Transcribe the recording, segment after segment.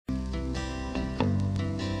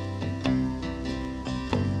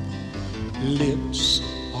Lips,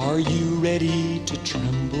 are you ready to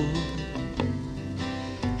tremble?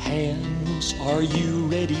 Hands, are you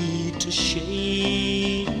ready to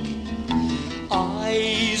shake?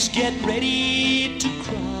 Eyes, get ready to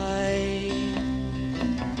cry.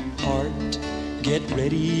 Heart, get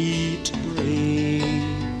ready to break.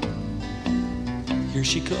 Here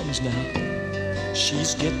she comes now.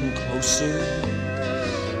 She's getting closer.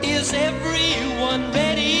 Is everyone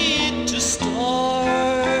ready to start?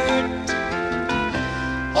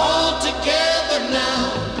 All together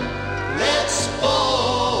now, let's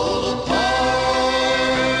fall apart.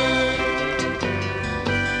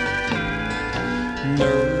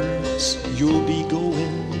 Nerves, you'll be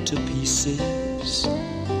going to pieces.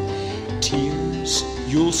 Tears,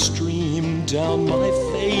 you'll stream down my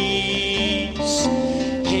face.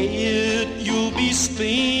 Head, you'll be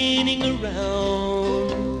spinning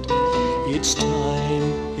around. It's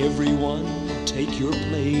time, everyone, take your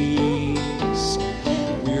place.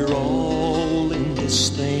 We're all in this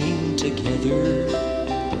thing together.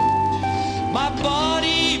 My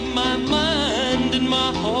body, my mind, and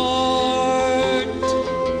my heart.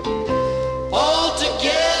 All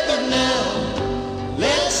together now,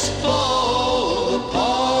 let's fall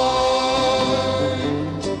apart.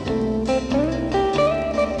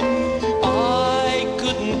 I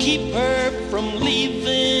couldn't keep her from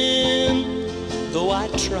leaving, though I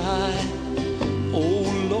tried. Oh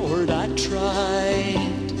Lord, I tried.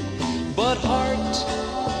 But heart,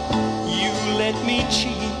 you let me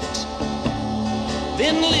cheat.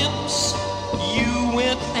 Then lips, you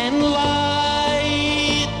went and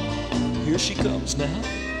lied. Here she comes now.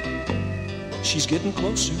 She's getting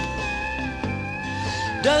closer.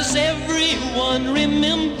 Does everyone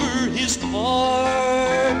remember his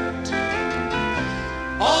part?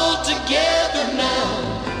 All together now,